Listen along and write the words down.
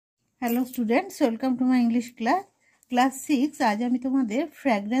Hello students, welcome to my English class 6। আজ আমি তোমাদের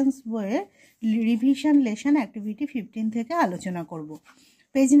ফ্র্যাগ্রেন্স বইয়ের রিভিশন লেসন অ্যাক্টিভিটি 15 থেকে আলোচনা করব।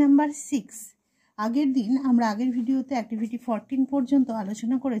 Page number 6। আগের ভিডিওতে অ্যাক্টিভিটি 14 পর্যন্ত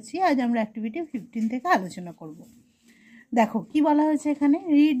আলোচনা করেছি। আজ আমরা অ্যাক্টিভিটি 15 থেকে আলোচনা করব। দেখো কি বলা হয়েছে এখানে,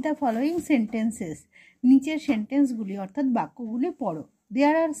 রিড দ্য ফলোয়িং সেন্টেন্সেস। নিচের সেন্টেন্সগুলি অর্থাৎ বাক্যগুলি পড়ো।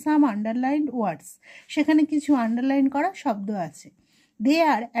 দেয়ার আর সাম আন্ডারলাইন্ড ওয়ার্ডস, সেখানে কিছু আন্ডারলাইন করা শব্দ আছে। দে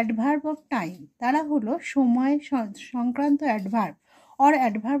আর অ্যাডভার্ব অফ টাইম, তারা হলো সময় সংক্রান্ত adverb, or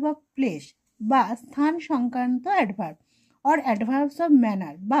adverb of place বা স্থান সংক্রান্ত adverb, or adverbs of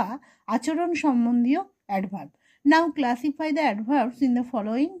manner বা আচরণ সম্বন্ধীয় adverb. Now classify the adverbs in the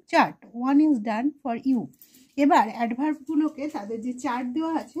following chart. One is done for you. এবার অ্যাডভার্বগুলোকে তাদের যে চার্ট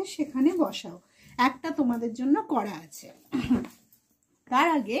দেওয়া আছে সেখানে বসাও। একটা তোমাদের জন্য করা আছে। তার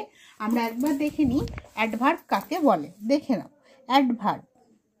আগে আমরা একবার দেখে নিই অ্যাডভার্ব কাকে বলে। দেখে নাও অ্যাডভার্ব।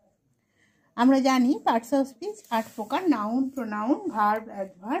 আমরা জানি পার্টস অফ স্পিচ 8 প্রকার: noun, pronoun, verb,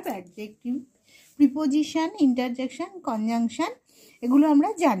 adverb, adjective, preposition, interjection, conjunction, এগুলো আমরা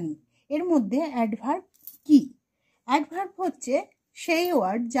জানি। এর মধ্যে অ্যাডভার্ব কি? অ্যাডভার্ব হচ্ছে সেই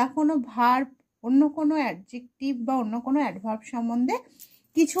ওয়ার্ড যা কোনো ভার্ব, অন্য কোনো অ্যাডজেক্টিভ বা অন্য কোনো অ্যাডভার্ব সম্বন্ধে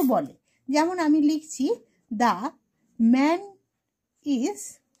কিছু বলে। যেমন আমি লিখছি দ্য ম্যান ইজ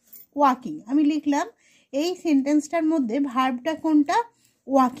ওয়াকিং। আমি লিখলাম এই সেন্টেন্সটার মধ্যে ভার্বটা কোনটা?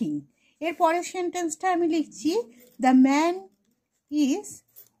 ওয়াকিং। এর পরের সেন্টেন্সটা আমি লিখছি the man is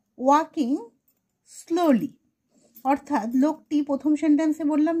walking slowly. অর্থাৎ লোকটি, প্রথম সেন্টেন্সে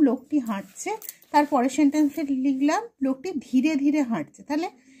বললাম লোকটি হাঁটছে, তারপরের সেন্টেন্সে লিখলাম লোকটি ধীরে ধীরে হাঁটছে। তাহলে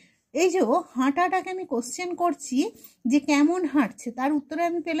এই যে হাঁটাটাকে আমি কোশ্চেন করছি যে কেমন হাঁটছে, তার উত্তরে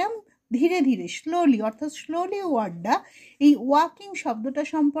আমি পেলাম ধীরে ধীরে, স্লোলি। অর্থাৎ স্লোলি ওয়ার্ডটা এই ওয়াকিং শব্দটা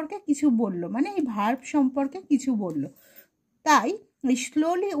সম্পর্কে কিছু বললো, মানে এই ভার্ব সম্পর্কে কিছু বললো। তাই এই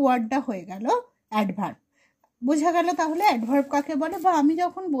স্লোলি ওয়ার্ডটা হয়ে গেল অ্যাডভার্ব। বোঝা গেল তাহলে অ্যাডভার্ব কাকে বলে। বা আমি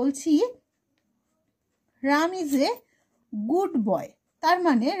যখন বলছি Ram is a good boy, তার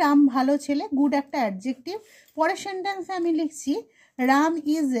মানে রাম ভালো ছেলে, গুড একটা অ্যাডজেক্টিভ। পরের সেন্টেন্সে আমি লিখছি Ram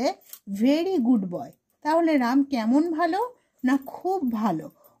is a very good boy, তাহলে রাম কেমন ভালো? না খুব ভালো।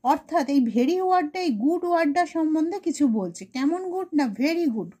 অর্থাৎ এই ভেরি ওয়ার্ডটা এই গুড ওয়ার্ডটা সম্বন্ধে কিছু বলছে। কেমন গুড? না ভেরি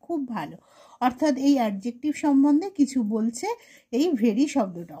গুড, খুব ভালো। অর্থাৎ এই অ্যাডজেক্টিভ সম্বন্ধে কিছু বলছে এই ভেরি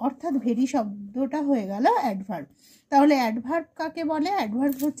শব্দটা। অর্থাৎ ভেরি শব্দটা হয়ে গেল অ্যাডভার্ব। তাহলে অ্যাডভার্ব কাকে বলে?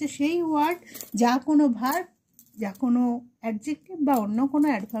 অ্যাডভার্ব হচ্ছে সেই ওয়ার্ড যা কোনো ভার্ব, যা কোনো অ্যাডজেক্টিভ বা অন্য কোনো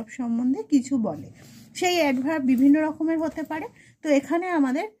অ্যাডভার্ব সম্বন্ধে কিছু বলে। সেই অ্যাডভার্ব বিভিন্ন রকমের হতে পারে। তো এখানে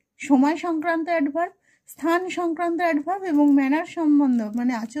আমাদের সময় সংক্রান্ত অ্যাডভার্ব, স্থান সংক্রান্ত অ্যাডভার্ব এবং ম্যানার সম্বন্ধ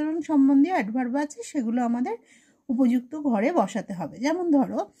মানে আচরণ সম্বন্ধীয় অ্যাডভার্ব আছে, সেগুলো আমাদের উপযুক্ত ঘরে বসাতে হবে। যেমন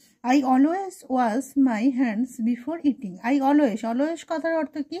ধরো I always wash my hands before eating. I always, always কথার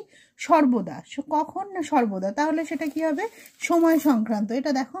অর্থ কি? সর্বদা। কখন? না সর্বদা। তাহলে সেটা কি হবে? সময় সংক্রান্ত।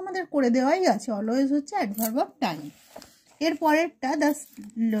 এটা দেখো আমাদের করে দেওয়াই আছে। অলওয়েজ হচ্ছে অ্যাডভার্ব অফ টাইম। এর পরেরটা দ্য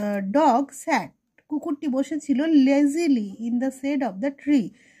ডগ স্যাট, কুকুরটি বসেছিল লেজিলি in the shade of the tree.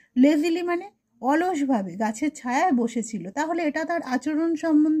 লেজিলি মানে অলসভাবে গাছের ছায়ায় বসেছিল। তাহলে এটা তার আচরণ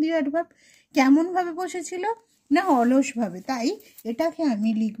সম্বন্ধীয় অ্যাডভার্ব। কেমনভাবে বসেছিল? না অলসভাবে। তাই এটাকে আমি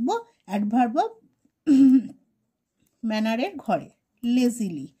লিখব অ্যাডভার্ব অফ ম্যানারের ঘরে,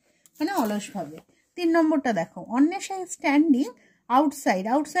 লেজিলি মানে অলসভাবে। 3 নম্বরটা দেখো অন্বেষা স্ট্যান্ডিং আউটসাইড।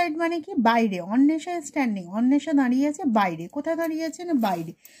 আউটসাইড মানে কি? বাইরে। অন্বেষা স্ট্যান্ডিং, অন্বেষা দাঁড়িয়ে আছে বাইরে। কোথায় দাঁড়িয়ে আছে? না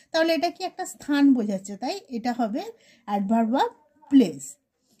বাইরে। তাহলে এটা কি? একটা স্থান বোঝাচ্ছে, তাই এটা হবে অ্যাডভার্ব অফ প্লেস।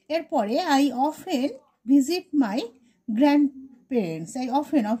 এরপরে I often visit my grand parents. I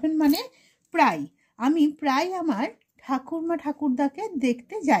often, often মানে প্রায়। আমি প্রায় আমার ঠাকুরমা ঠাকুরদাকে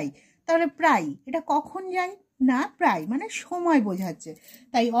দেখতে যাই। তাহলে প্রায়, এটা কখন যাই? না প্রায় মানে সময় বোঝাচ্ছে।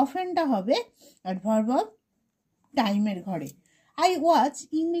 তাই অফেনটা হবে অ্যাডভার্ব অফ টাইমের ঘরে। I watch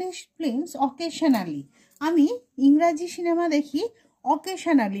English films occasionally. আমি ইংরাজি সিনেমা দেখি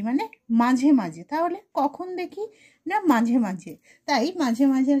অকেশনালি মানে মাঝে মাঝে। তাহলে কখন দেখি? না মাঝে মাঝে। তাই মাঝে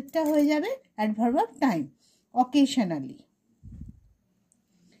মাঝেটা হয়ে যাবে অ্যাডভার্ব অফ টাইম, অকেশনালি।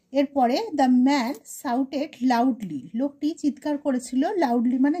 এরপরে দ্য ম্যান শাউটেড লাউডলি। লোকটি চিৎকার করেছিল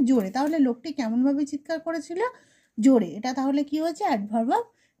লাউডলি মানে জোরে। তাহলে লোকটি কেমনভাবে চিৎকার করেছিল? জোরে। এটা তাহলে কি হয়েছে? Adverb of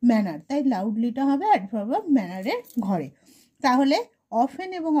manner. তাই লাউডলিটা হবে অ্যাডভার্ব অফ ম্যানারের ঘরে। তাহলে অফেন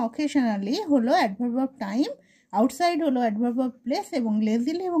এবং অকেশনালি হলো অ্যাডভার্ব অফ টাইম, আউটসাইড হলো অ্যাডভার্ব অফ প্লেস এবং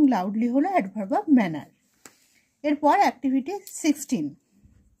লেজিলি এবং লাউডলি হলো অ্যাডভার্ব অফ ম্যানার। এরপর activity 16,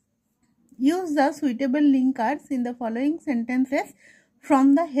 use the suitable linkers in the following sentences from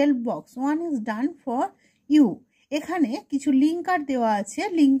the help box. One is done for you. এখানে কিছু linker দেওয়া আছে।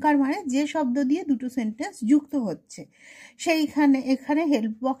 লিঙ্কার মানে যে শব্দ দিয়ে দুটো সেন্টেন্স যুক্ত হচ্ছে, এখানে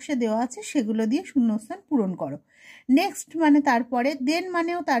হেল্প বক্সে দেওয়া আছে, সেগুলো দিয়ে শূন্যস্থান পূরণ করো। নেক্সট মানে তারপরে, দেন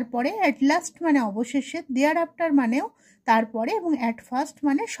মানেও তারপরে, অ্যাট লাস্ট মানে অবশেষে, দেয়ার আফটার মানেও তারপরে, এবং অ্যাট ফার্স্ট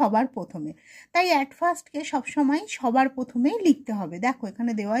মানে সবার প্রথমে। তাই অ্যাট ফার্স্টকে সবসময় সবার প্রথমেই লিখতে হবে। দেখো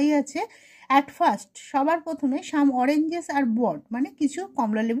এখানে দেওয়াই আছে, অ্যাট ফার্স্ট সবার প্রথমে সাম অরেঞ্জেস আর বট মানে কিছু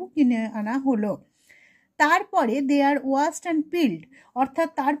কমলা লেবু কিনে আনা হলো। তারপরে দে আর ওয়াশড অ্যান্ড পিল্ড, অর্থাৎ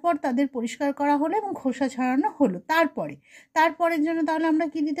তারপর তাদের পরিষ্কার করা হলো এবং খোসা ছাড়ানো হলো। তারপরের জন্য তাহলে আমরা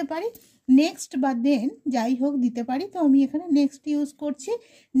কি দিতে পারি, নেক্সট বা দেন যাই হোক দিতে পারি। তো আমি এখানে নেক্সট ইউজ করছি।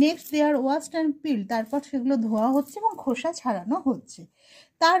 Next they R washed and peeled, তারপর সেগুলো ধোয়া হচ্ছে এবং খোসা ছাড়ানো হচ্ছে।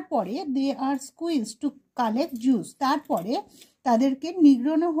 তারপরে দে আর স্কুইজ টু কালেক্ট জুস, তারপরে তাদেরকে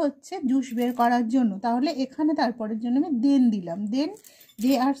নিগড়ানো হচ্ছে জুস বের করার জন্য। তাহলে এখানে তারপরের জন্য আমি দেন দিলাম, দেন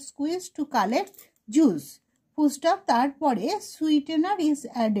দে আর squeeze to collect juice, full stop. তারপরে সুইটেনার ইজ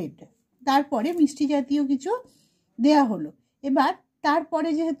অ্যাডেড, তারপরে মিষ্টি জাতীয় কিছু দেয়া হলো। এবার তারপরে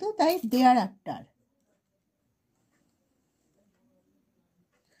যেহেতু তাই দেয়ার আফটার,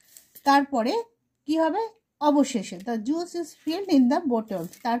 তারপরে কি হবে, অবশেষে the juice is field in the bottle,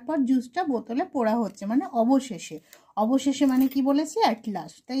 তারপর জুসটা বোতলে পোড়া হচ্ছে মানে অবশেষে। অবশেষে মানে কি বলেছি, অ্যাট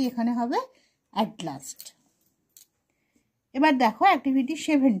লাস্ট, তাই এখানে হবে অ্যাট লাস্ট। এবার দেখো activity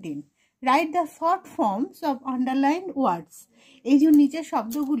 17, write the short forms of underlined ওয়ার্ডস। এই যে নিচের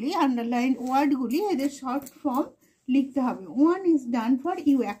শব্দগুলি, আন্ডারলাইন্ড ওয়ার্ডগুলি, এদের শর্ট ফর্ম লিখতে হবে। One is done for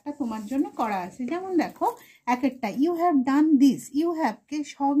you, একটা তোমার জন্য করা আছে। যেমন দেখো এক একটা, you have done this, you হ্যাভকে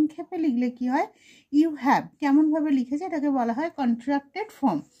সংক্ষেপে লিখলে কি হয়, ইউ হ্যাভ কেমনভাবে লিখেছে এটাকে বলা হয় কন্ট্রাক্টেড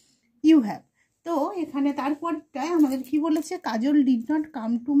ফর্ম, ইউ হ্যাভ। তো এখানে তারপরটায় আমাদের কি বলেছে, কাজল did not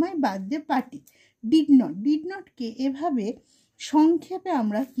come to my birthday party. Did নটকে এভাবে সংক্ষেপে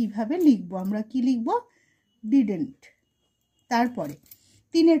আমরা কিভাবে লিখবো, আমরা কি লিখবো, ডিডেন্ট। তারপরে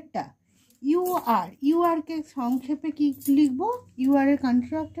তিনেরটা, ইউ আরকে সংক্ষেপে কি লিখবো, ইউ আর এর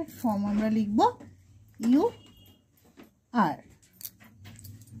কন্ট্রাক্টেড ফর্ম আমরা লিখবো ইউ আর।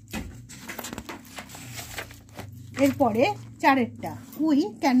 এরপরে চারেরটা, we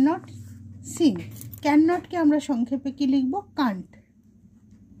can not sing, can নটকে আমরা সংক্ষেপে কি লিখবো, কান্ট।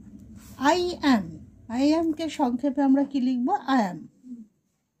 আই অ্যামকে সংক্ষেপে আমরা কি লিখবো, I am.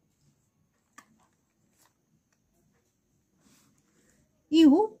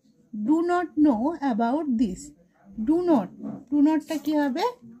 You do not know about this, do নটটা কি হবে,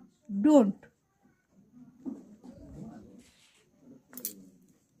 don't.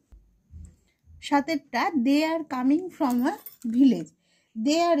 সাতেরটা, they are coming from a village,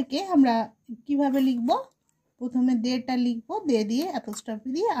 দে আরকে আমরা কিভাবে লিখবো, প্রথমে দেটা লিখবো, দে দিয়ে অ্যাপোস্ট্রফি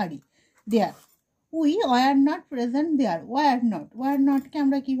দিয়ে আরি, দেয়ার। We were not present there, war নটকে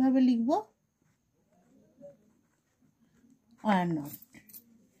আমরা কিভাবে লিখবো, ওয়ার নট।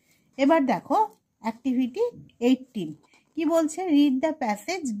 এবার দেখো অ্যাক্টিভিটি 18 কি বলছে, read the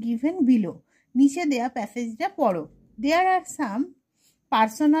passage given below, নিচে দেয়া প্যাসেজটা পড়ো। দেয়ার আর সাম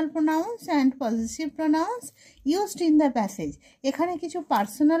personal pronouns and positive pronounce used in the passage, এখানে কিছু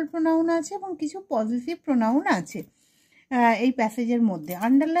পার্সোনাল প্রোনাউন আছে এবং কিছু পজিটিভ প্রোনাউন আছে এই প্যাসেজের মধ্যে।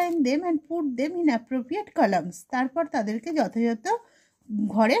 Underline them and put them in appropriate columns, তারপর তাদেরকে যথাযথ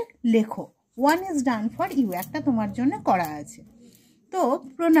ঘরে লেখো। One is done for you, একটা তোমার জন্য করা আছে। তো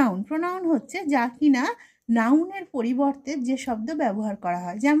প্রোনাউন হচ্ছে যা কিনা নাউনের পরিবর্তে যে শব্দ ব্যবহার করা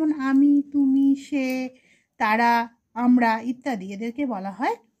হয়, যেমন আমি, তুমি, সে, তারা, আমরা ইত্যাদি, এদেরকে বলা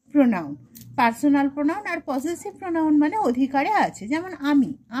হয় প্রোনাউন। পার্সোনাল প্রোনাউন আর পসেসিভ প্রোনাউন মানে অধিকারে আছে, যেমন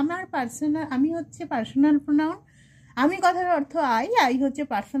আমি হচ্ছে পার্সোনাল প্রোনাউন, আমি কথার অর্থ আই হচ্ছে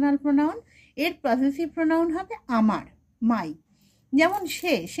পার্সোনাল প্রোনাউন, এর পসেসিভ প্রোনাউন হবে আমার, মাই। যেমন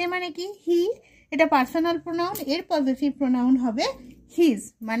সে মানে কি, হি, এটা পার্সোনাল প্রোনাউন, এর পসেসিভ প্রোনাউন হবে হিজ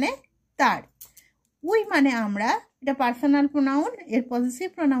মানে তার। উই মানে আমরা, এটা পার্সোনাল প্রোনাউন, এর পসেসিভ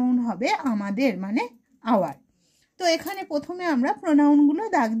প্রোনাউন হবে আমাদের মানে আওয়ার। তো এখানে প্রথমে আমরা প্রোনাউনগুলো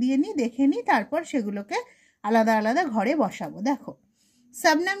দাগ দিয়ে নিই, দেখে নিই, তারপর সেগুলোকে আলাদা আলাদা ঘরে বসাবো। দেখো,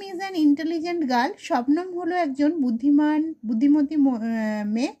 Shabnam is an intelligent girl, Shabnam হলো একজন বুদ্ধিমতী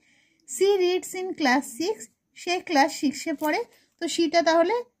মেয়ে। C reads in class 6, say class 6-এ পড়ে। তো সিটা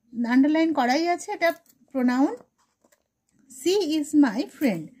তাহলে আন্ডারলাইন করাই আছে, এটা pronoun. C is my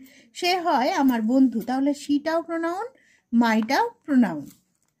friend, সে হয় আমার বন্ধু, তাহলে সিটাও pronoun, মাইটাও pronoun.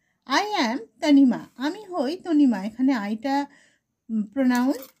 I am Tanima, আমি হই তনিমা, এখানে আইটা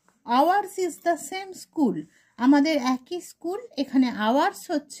pronoun. Hours is the same school, আমাদের একই স্কুল, এখানে আওয়ার্স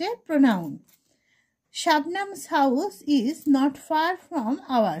হচ্ছে pronoun. শবনমস house is not far from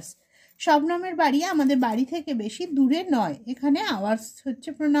hours, শবনমের বাড়ি আমাদের বাড়ি থেকে বেশি দূরে নয়, এখানে আওয়ার্স হচ্ছে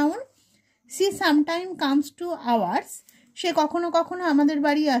pronoun. C sometime comes to hours, সে কখনো কখনো আমাদের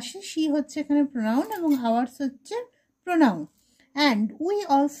বাড়ি আসে। সি হচ্ছে এখানে প্রোনাউন এবং আওয়ার্স হচ্ছে pronoun. And we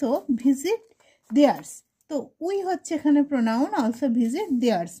also visit there's, তো উই হচ্ছে এখানে প্রোনাউন, অলসো ভিজিট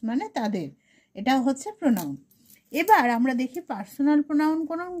দেয়ার্স মানে তাদের, এটা হচ্ছে প্রোনাউন। এবার আমরা দেখি পার্সোনাল প্রোনাউন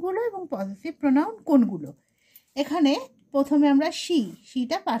কোনগুলো এবং পজিটিভ প্রোনাউন কোনগুলো। এখানে প্রথমে আমরা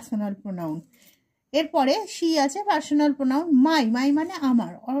সিটা পার্সোনাল প্রোনাউন। এরপরে সি আছে পার্সোনাল প্রোনাউন মাই, মাই মানে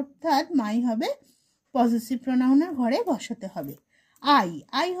আমার, অর্থাৎ মাই হবে পজিটিভ প্রোনাউনের ঘরে বসাতে হবে।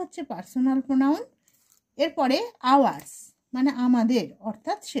 আই হচ্ছে পার্সোনাল প্রোনাউন। এরপরে আওয়ার্স মানে আমাদের,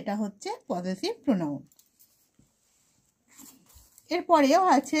 অর্থাৎ সেটা হচ্ছে পজিটিভ প্রোনাউন। এরপরেও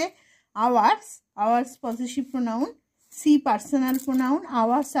আছে hours positive pronoun, C personal pronoun,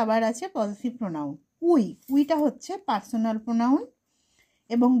 hours আবার আছে পজিটিভ প্রোনাউন। উইটা হচ্ছে পার্সোনাল প্রোনাউন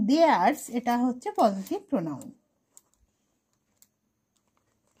এবং দেয়ার্স এটা হচ্ছে পজিটিভ প্রোনাউন।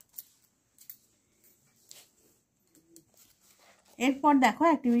 এরপর দেখো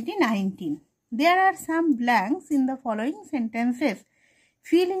activity 19। There are some blanks in the following sentences.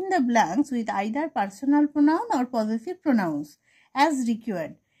 Fill in the blanks with either personal pronoun or possessive pronouns as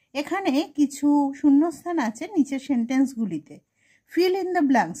required. এখানে কিছু শূন্যস্থান আছে নিচের সেন্টেন্সগুলিতে। ফিল ইন দ্য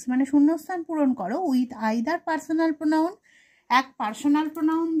ব্ল্যাঙ্কস মানে শূন্যস্থান পূরণ করো উইথ আইদার পার্সোনাল প্রোনাউন, এক পার্সোনাল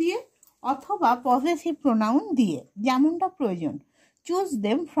প্রোনাউন দিয়ে অথবা পজেসিভ প্রোনাউন দিয়ে, যেমনটা প্রয়োজন। Choose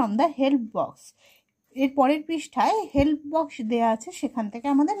them from the help box, এর পরের পৃষ্ঠায় হেল্প বক্স দেওয়া আছে, সেখান থেকে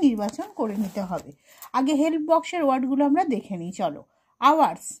আমাদের নির্বাচন করে নিতে হবে। আগে হেল্প বক্সের ওয়ার্ডগুলো আমরা দেখে নিই, চলো।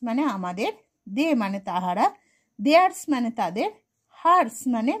 আওয়ার্স মানে আমাদের, দে মানে তাহারা, দেয়ার্স মানে তাদের, হার্স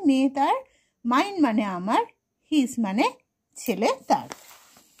মানে মেয়ে তার, মাইন মানে আমার, হিস মানে ছেলে তার।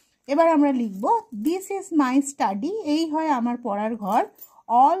 এবার আমরা লিখব দিস ইজ মাই স্টাডি, এই হয় আমার পড়ার ঘর।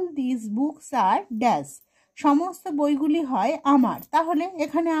 All this books are dash, সমস্ত বইগুলি হয় আমার। তাহলে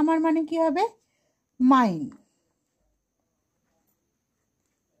এখানে আমার মানে কি হবে? Mine.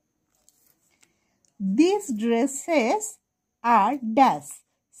 This dresses R dash,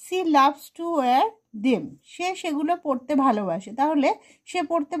 C loves to wire them, সে সেগুলো পড়তে ভালোবাসে। তাহলে সে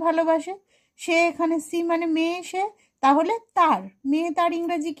পড়তে ভালোবাসে, সে এখানে সি মানে মেয়ে, সে, তাহলে তার, মেয়ে তার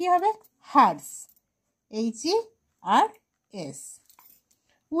ইংরেজি কি হবে? Hertz, HERS।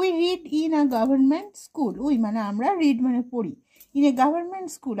 We read in a government school, we মানে আমরা, রিড মানে পড়ি, ইন এ গভর্নমেন্ট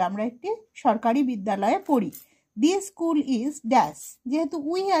স্কুল আমরা একটি সরকারি বিদ্যালয়ে পড়ি। দি স্কুল ইজ ড্যাশ, যেহেতু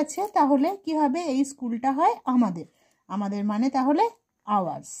উই আছে তাহলে কি হবে? এই স্কুলটা হয় আমাদের, আমাদের মানে তাহলে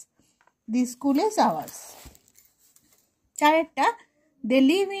hours. The school is ours. চারেরটা, they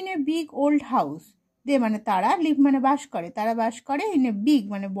live in a big old house, দে মানে তারা, লিভ মানে বাস করে, তারা বাস করে, ইন এ বিগ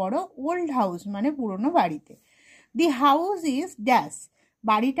মানে বড়, ওল্ড হাউস মানে পুরনো বাড়িতে। দি হাউস ইজ ড্যাশ,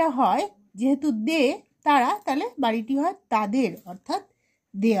 বাড়িটা হয়, যেহেতু দে তারা, তাহলে বাড়িটি হয় তাদের, অর্থাৎ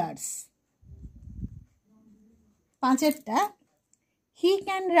there's. পাঁচেরটা, he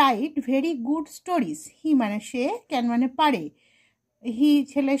can write very good stories, হি মানে সে, ক্যান মানে পারে, হি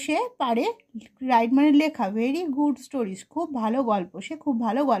ছেলে সে পারে, রাইট মানে লেখা, ভেরি গুড স্টোরিজ খুব ভালো গল্প, সে খুব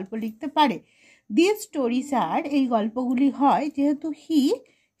ভালো গল্প লিখতে পারে। দিস স্টোরিজ আর, এই গল্পগুলি হয়, যেহেতু হি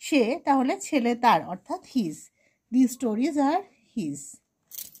সে, তাহলে ছেলে তার, অর্থাৎ his. This stories are his.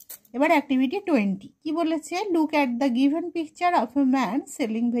 এবার অ্যাক্টিভিটি 20 কি বলেছে? Look at the given picture of a man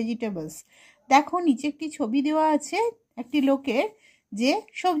selling vegetables, দেখো নিচে একটি ছবি দেওয়া আছে একটি লোকের যে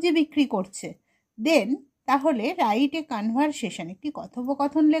সবজি বিক্রি করছে। দেন তাহলে রাইট এ কনভারসেশন, একটি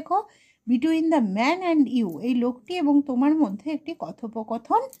কথোপকথন লেখো, between the man and you, এই লোকটি এবং তোমার মধ্যে একটি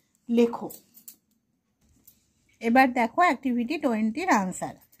কথোপকথন লেখো। এবার দেখো অ্যাক্টিভিটি 20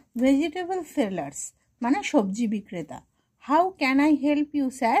 আনসার। ভেজিটেবল সেলার্স মানে সবজি বিক্রেতা। How can I help you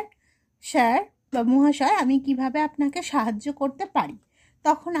sir, sir বা মহাশয় আমি কিভাবে আপনাকে সাহায্য করতে পারি?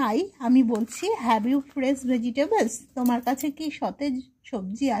 তখন আমি বলছি হ্যাভ ইউ ফ্রেশ ভেজিটেবলস, তোমার কাছে কি সতেজ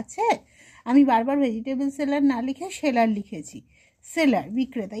সবজি আছে? আমি বারবার ভেজিটেবল সেলার না লিখে সেলার লিখেছি। সেলার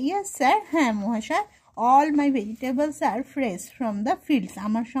বিক্রেতা, ইয়েস স্যার, হ্যাঁ মহাশয়। All my vegetables R fresh from the fields,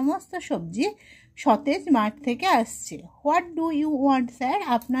 আমার সমস্ত সবজি সতেজ মাঠ থেকে আসছে। What do you want sir,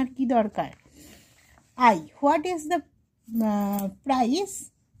 আপনার কি দরকার? What is the price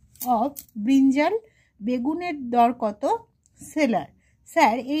of brinjal, বেগুনের দর কত? Seller,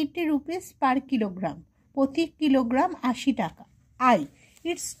 sir 80 rupees per kilogram, প্রতি কিলোগ্রাম 80 টাকা।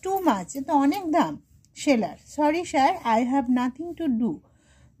 ইটস টু মাচ, এ তো অনেক দাম। Seller, sorry sir I have nothing to do,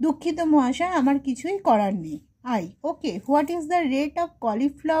 দুঃখিত মহাশয় আমার কিছুই করার নেই। Okay what is the rate of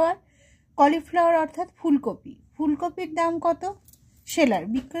cauliflower, cauliflower অর্থাৎ ফুলকপি, ফুলকপির দাম কত? সেলার,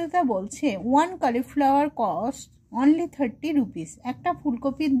 বিক্রেতা বলছে 1 কলিফ্লাওয়ার কস্ট অনলি 30 রুপিস, একটা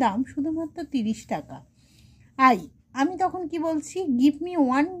ফুলকপির দাম শুধুমাত্র 30 টাকা। আমি তখন কি বলছি? Give me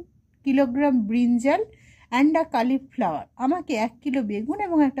 1 kilogram brinjal and a cauliflower. আমাকে 1 কিলো বেগুন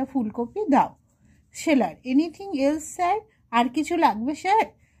এবং একটা ফুলকপি দাও। Seller, anything else sir? আর কিছু লাগবে sir?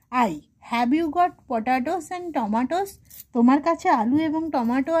 I, have you got potatoes and tomatoes? তোমার কাছে আলু এবং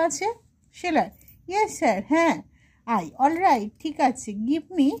টমেটো আছে? সেলার, ইয়েস স্যার, হ্যাঁ। আই, অল রাইট, ঠিক আছে, give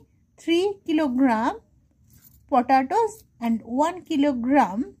me 3 kilogram potatoes and 1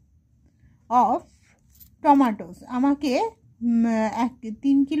 kilogram of tomatoes. আমাকে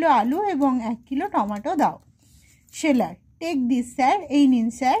 3 কিলো আলু এবং 1 কিলো টমেটো দাও। সেলার, টেক দিস স্যার, এই নিন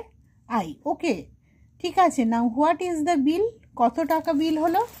স্যার। আই, ওকে, ঠিক আছে, নাও হোয়াট ইজ দ্য বিল? কত টাকা বিল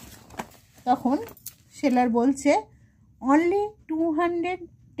হলো? তখন সেলার বলছে, অনলি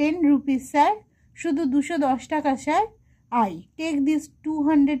 210 রুপিস স্যার, শুধু 210 টাকা sir. I, take this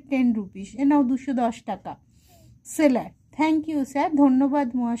 210 rupees, এ নাও 210 টাকা। সেলার, থ্যাংক ইউ স্যার, ধন্যবাদ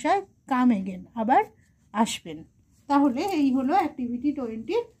মহাশয়, কাম এগেন, আবার আসবেন। তাহলে এই হলো অ্যাক্টিভিটি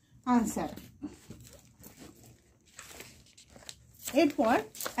 20 আনসার। এরপর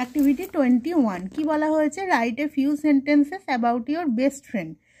অ্যাক্টিভিটি 21 কি বলা হয়েছে? Write a few sentences about your best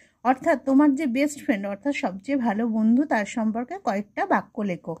friend. অর্থাৎ তোমার যে বেস্ট ফ্রেন্ড, অর্থাৎ সবচেয়ে ভালো বন্ধু, তার সম্পর্কে কয়েকটা বাক্য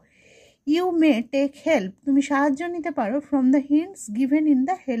লেখো। ইউ মে টেক হেল্প, তুমি সাহায্য নিতে পারো, from the hints given in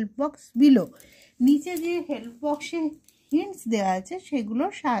the help box below. নিচে যে হেল্প বক্সে হিন্টস দেওয়া আছে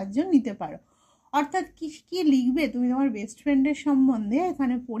সেগুলোর সাহায্য নিতে পারো। অর্থাৎ কি কি লিখবে তুমি তোমার বেস্ট ফ্রেন্ডের সম্বন্ধে,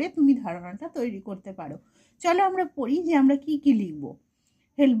 এখানে পড়ে তুমি ধারণাটা তৈরি করতে পারো। চলো আমরা পড়ি যে আমরা কি কি লিখব।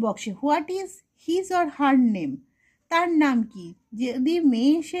 হেল্প বক্সে, what is his or her name? তার নাম কি? যদি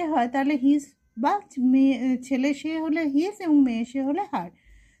মেয়ে সে হয় তাহলে হিজ, বা ছেলে সে হলে হিজ এবং মেয়ে সে হলে হার।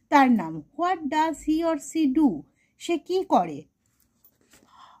 তার নাম। What does he or C do? সে কি করে?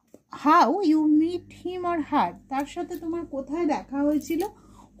 How you meet him or her? তার সাথে তোমার কোথায় দেখা হয়েছিল?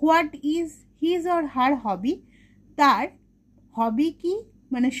 What is his or her হবি? তার হবি কি,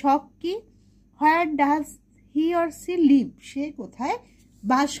 মানে শখ কি? Where does he or C leave? সে কোথায়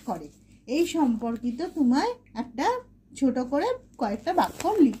বাস করে? এই সম্পর্কিত তোমায় একটা ছোট করে কয়েকটা বাক্য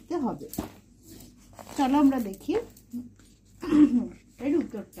লিখতে হবে। চলো আমরা দেখি এর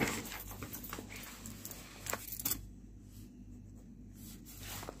উত্তরটা।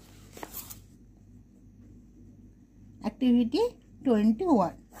 Activity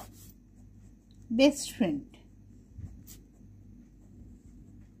 21, best friend.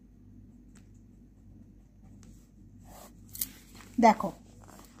 দেখো,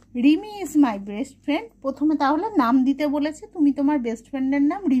 Rimi is my best friend. প্রথমে তাহলে নাম দিতে বলেছে, তুমি তোমার বেস্ট ফ্রেন্ডের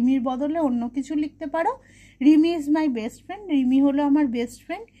নাম রিমির বদলে অন্য কিছু লিখতে পারো। Rimi is my best friend, Rimi হলো আমার best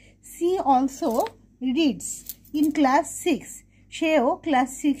friend. C also reads in class 6, সেও ক্লাস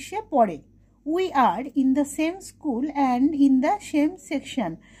 6-এ পড়ে। We are in the same school and in the same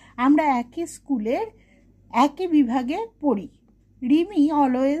section, আমরা একই স্কুলের একই বিভাগে পড়ি। Rimi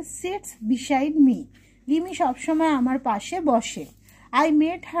always seats beside me, Rimi সবসময় আমার পাশে বসে। I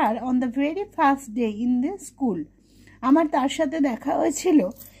met her on the very first day in the school, আমার তার সাথে দেখা হয়েছিল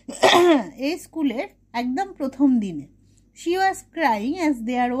এই স্কুলের একদম প্রথম দিনে। She was crying as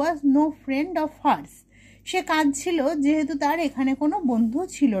there was no friend of hers, সে কাঁদছিল যেহেতু তার এখানে কোনো বন্ধু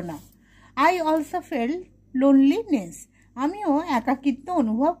ছিল না। আই অলসো ফেল লোনলিনেস, আমিও একাকিত্ব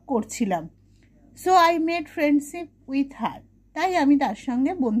অনুভব করছিলাম। So I made friendship with her, তাই আমি তার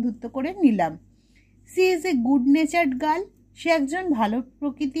সঙ্গে বন্ধুত্ব করে নিলাম। C is a good নেচার্ড girl, সে একজন ভালো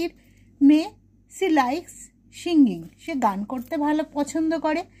প্রকৃতির মেয়ে। সি লাইকস সিঙ্গিং, সে গান করতে ভালো পছন্দ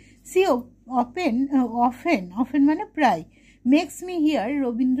করে। সি অফেন অফেন মানে প্রায়, মেক্স মি হিয়ার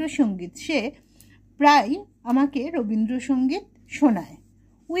রবীন্দ্রসঙ্গীত, সে প্রায় আমাকে রবীন্দ্রসঙ্গীত শোনায়।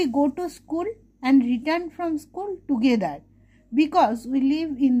 We go to school and return from school together because we live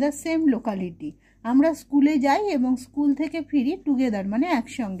in the same locality, আমরা স্কুলে যাই এবং স্কুল থেকে ফিরি, টুগেদার মানে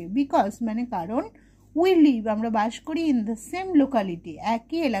একসঙ্গে, বিকজ মানে কারণ, উই লিভ আমরা বাস করি, ইন দ্য সেম লোকালিটি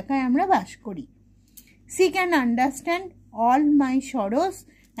একই এলাকায় আমরা বাস করি। C can understand all my sorrows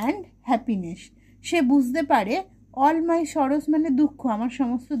and happiness, সে বুঝতে পারে অল মাই সরোস মানে দুঃখ, আমার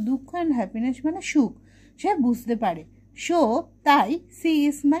সমস্ত দুঃখ, অ্যান্ড হ্যাপিনেস মানে সুখ, সে বুঝতে পারে। সো তাই C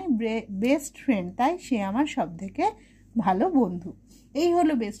is my best friend, তাই সে আমার সব থেকে ভালো বন্ধু। এই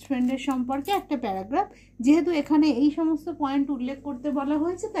হলো বেস্ট ফ্রেন্ডের সম্পর্কে একটা প্যারাগ্রাফ। যেহেতু এখানে এই সমস্ত পয়েন্ট উল্লেখ করতে বলা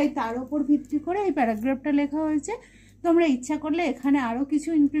হয়েছে, তাই তার ওপর ভিত্তি করে এই প্যারাগ্রাফটা লেখা হয়েছে। তোমরা ইচ্ছা করলে এখানে আরও কিছু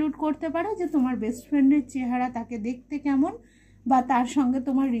ইনক্লুড করতে পারো, যে তোমার বেস্ট ফ্রেন্ডের চেহারা, তাকে দেখতে কেমন, বা তার সঙ্গে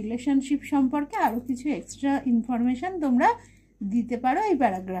তোমার রিলেশনশিপ সম্পর্কে আরও কিছু এক্সট্রা ইনফরমেশান তোমরা দিতে পারো এই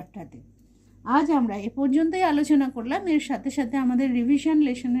প্যারাগ্রাফটাতে। আজ আমরা এ পর্যন্তই আলোচনা করলাম, এর সাথে সাথে আমাদের রিভিশন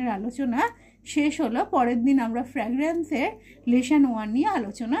লেসনের আলোচনা শেষ হলো। পরের দিন আমরা ফ্র্যাগ্রেন্সের লেসন 1 নিয়ে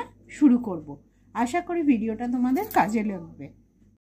আলোচনা শুরু করব। আশা করি ভিডিওটা তোমাদের কাজে লাগবে।